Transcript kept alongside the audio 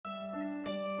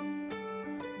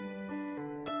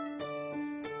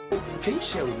Can you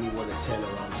share with me what the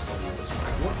turnaround story was? At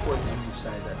what point did you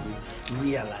decide that you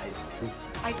realized it?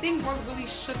 I think what really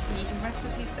shook me, and rest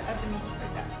in peace to Ebony'S for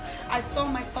that, I saw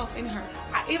myself in her.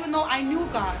 Even though I knew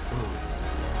God,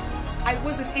 I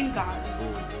wasn't in God.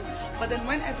 But then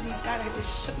when Ebony died, it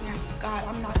just shook me. I said, God,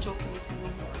 I'm not joking with you no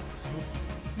more.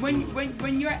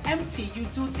 When you're empty, you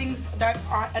do things that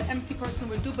an empty person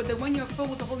would do. But then when you're filled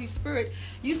with the Holy Spirit,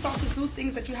 you start to do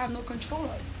things that you have no control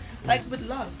of. Like with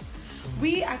love.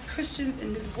 We as Christians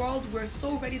in this world, we're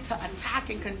so ready to attack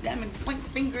and condemn and point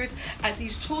fingers at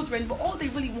these children, but all they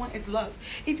really want is love.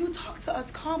 If you talk to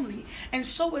us calmly and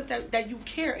show us that you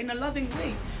care in a loving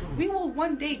way, we will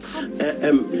one day come to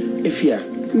Efia,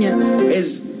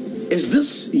 yes. Is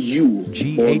this you,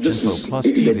 or this is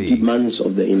the demands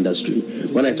of the industry?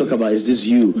 When I talk about, is this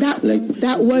you?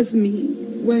 That was me.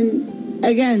 When,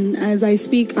 again, as I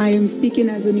speak, I am speaking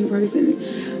as a new person.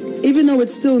 Even though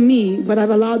it's still me, but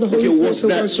I've allowed the Holy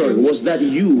Spirit to work. Was that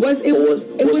you?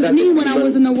 It was me when I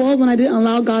was in the world, when I didn't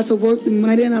allow God to work through me,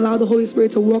 when I didn't allow the Holy Spirit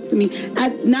to work through me.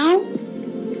 Now,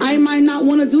 I might not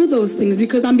want to do those things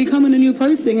because I'm becoming a new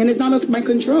person and it's not of my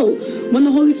control. When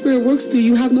the Holy Spirit works through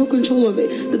you, have no control of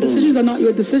it. The decisions are not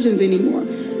your decisions anymore.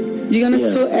 You're gonna. Yeah.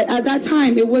 So at that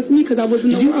time, it was me because I was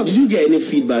in the world. Did you get any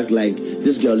feedback like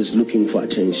this girl is looking for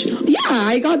attention? Yeah,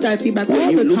 I got that feedback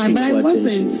all the time, but I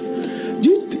wasn't.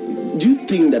 Do you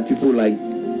think that people like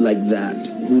that,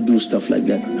 who do stuff like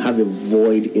that, have a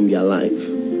void in their life?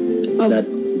 That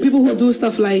people who do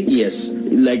stuff like, yes,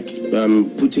 like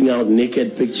putting out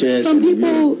naked pictures. Some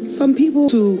people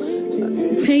to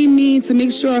tame me, to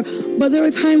make sure. But there were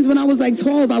times when I was like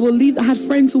 12, I would leave. I had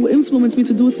friends who influenced me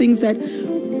to do things that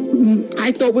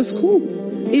I thought was cool.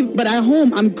 But at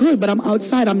home, I'm good. But I'm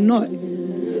outside, I'm not.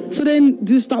 So then,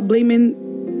 do you stop blaming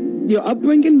your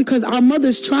upbringing? Because our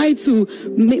mothers try to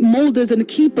mold us and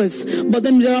keep us, but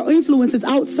then there are influences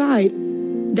outside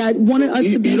that wanted us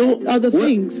to be other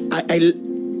things.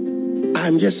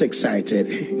 I'm just excited.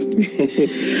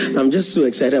 I'm just so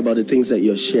excited about the things that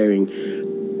you're sharing.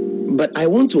 But I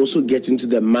want to also get into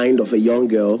the mind of a young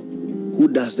girl who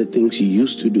does the things you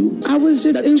used to do. I was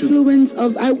just influence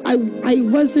of, I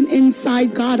wasn't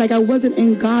inside God. Like I wasn't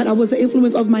in God. I was the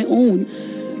influence of my own.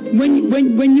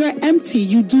 When you're empty,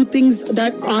 you do things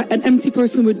that an empty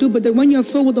person would do. But then when you're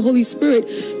filled with the Holy Spirit,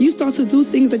 you start to do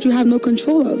things that you have no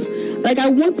control of. Like I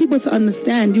want people to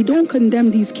understand, you don't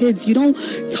condemn these kids. You don't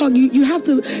talk. You have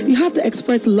to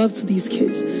express love to these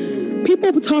kids.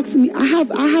 People talk to me. I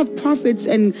have prophets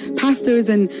and pastors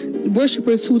and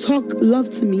worshipers who talk love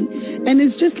to me, and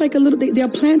it's just like a little. They're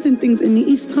planting things in me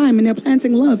each time, and they're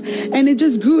planting love, and it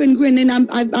just grew and grew, and then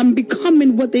I'm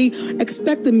becoming what they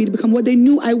expected me to become, what they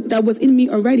knew that was in me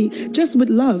already, just with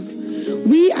love.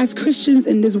 We as Christians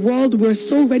in this world, we're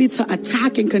so ready to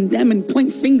attack and condemn and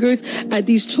point fingers at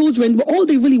these children, but all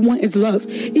they really want is love.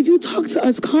 If you talk to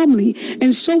us calmly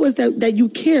and show us that you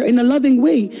care in a loving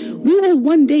way, we will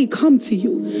one day come to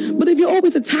you. But if you're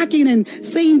always attacking and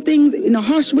saying things in a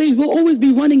harsh way, we'll always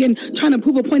be running and trying to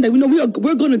prove a point that we know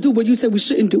we're going to do what you said we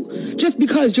shouldn't do, just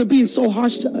because you're being so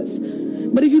harsh to us.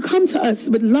 But if you come to us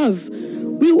with love,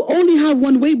 we will only have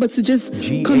one way but to just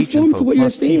conform to what you're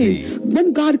saying.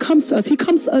 When God comes to us, he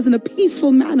comes to us in a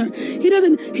peaceful manner.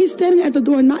 He's standing at the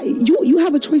door. Not you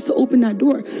have a choice to open that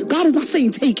door. God is not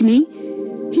saying, take me.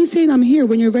 He's saying, I'm here.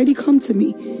 When you're ready, come to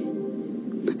me.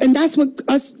 And that's what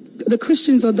us, the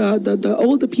Christians or the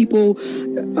older people,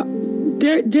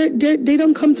 they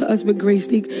don't come to us with grace.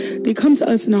 They come to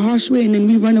us in a harsh way and then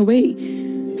we run away.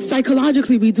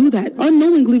 Psychologically, we do that.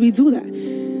 Unknowingly, we do that.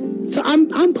 So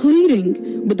I'm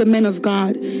pleading with the men of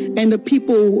God and the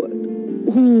people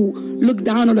who look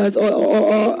down on us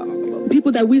or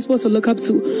people that we're supposed to look up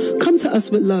to. Come to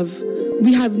us with love.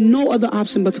 We have no other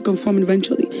option but to conform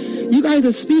eventually. You guys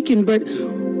are speaking, but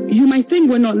you might think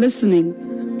we're not listening.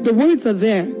 The words are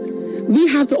there. We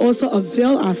have to also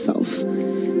avail ourselves.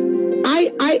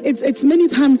 It's many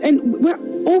times, and we're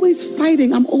always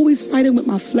fighting. I'm always fighting with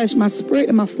my flesh, my spirit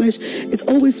and my flesh. It's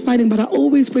always fighting, but I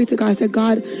always pray to God. I said,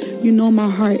 God, you know my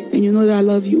heart and you know that I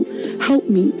love you. Help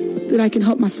me that I can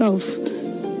help myself.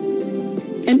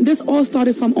 And this all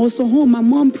started from also home. My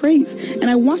mom prays, and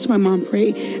I watch my mom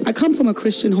pray. I come from a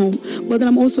Christian home, but then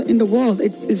I'm also in the world.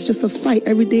 It's just a fight.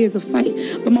 Every day is a fight.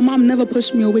 But my mom never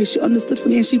pushed me away. She understood for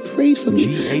me, and she prayed for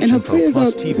me. And her prayers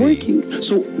are working.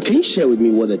 So can you share with me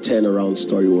what the turnaround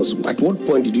story was? At what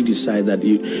point did you decide that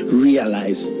you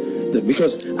realized that?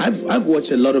 Because I've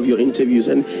watched a lot of your interviews,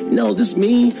 and this is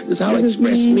me. This is how I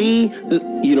express me. But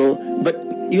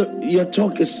your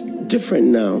talk is different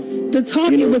now. The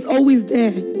talk, it was always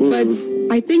there, but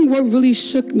I think what really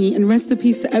shook me, and rest in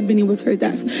peace to Ebony, was her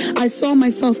death. I saw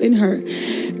myself in her,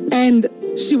 and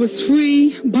she was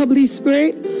free, bubbly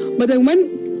spirit. But then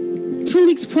when 2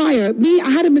 weeks prior, I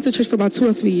hadn't been to church for about 2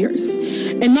 or 3 years,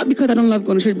 and not because I don't love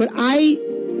going to church, but I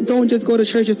don't just go to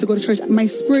church just to go to church. My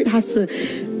spirit has to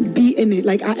be in it.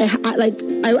 Like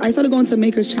I started going to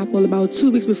Maker's Chapel about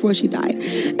 2 weeks before she died,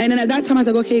 and then at that time I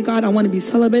was like, okay, God, I want to be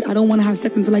celibate. I don't want to have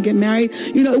sex until I get married.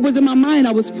 You know, it was in my mind.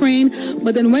 I was praying,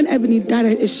 but then when Ebony died,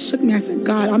 it shook me. I said,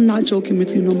 God, I'm not joking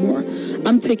with you no more.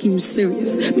 I'm taking you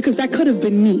serious, because that could have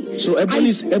been me. So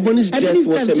Ebony's death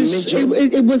was a major.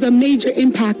 It was a major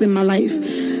impact in my life.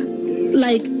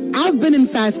 Like, I've been in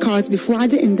fast cars before. I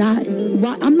didn't die.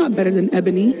 Why? I'm not better than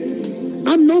Ebony.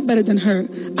 I'm no better than her.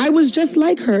 I was just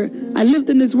like her. I lived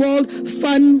in this world,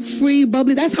 fun, free,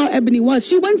 bubbly. That's how Ebony was.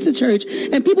 She went to church,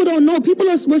 and people don't know. People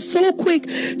were so quick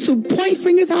to point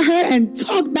fingers at her and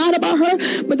talk bad about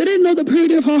her, but they didn't know the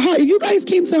purity of her heart. If you guys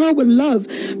came to her with love,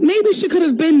 maybe she could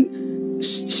have been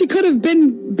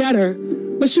better.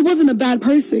 But she wasn't a bad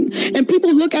person. And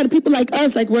people look at people like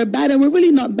us like we're bad, and we're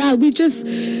really not bad. We're just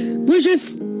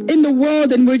in the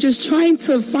world, and we're just trying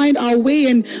to find our way,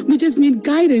 and we just need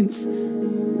guidance.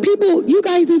 People, you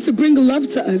guys need to bring love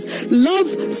to us. Love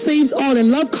saves all,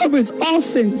 and love covers all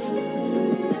sins.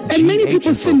 And many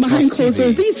people sin behind closed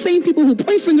doors. These same people who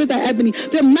point fingers at Ebony,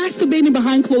 they're masturbating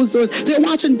behind closed doors. They're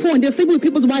watching porn. They're sleeping with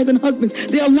people's wives and husbands.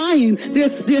 They're lying.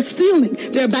 They're stealing.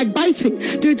 They're backbiting.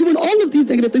 They're doing all of these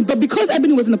negative things. But because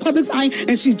Ebony was in the public's eye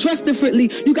and she dressed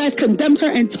differently, you guys condemned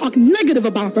her and talked negative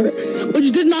about her. But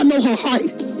you did not know her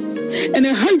heart. And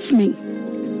it hurts me,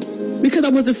 because I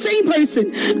was the same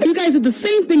person. You guys did the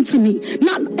same thing to me.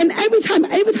 And every time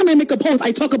I make a post,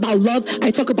 I talk about love.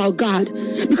 I talk about God,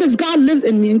 because God lives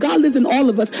in me and God lives in all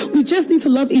of us. We just need to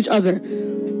love each other.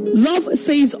 Love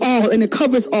saves all, and it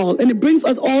covers all, and it brings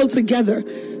us all together.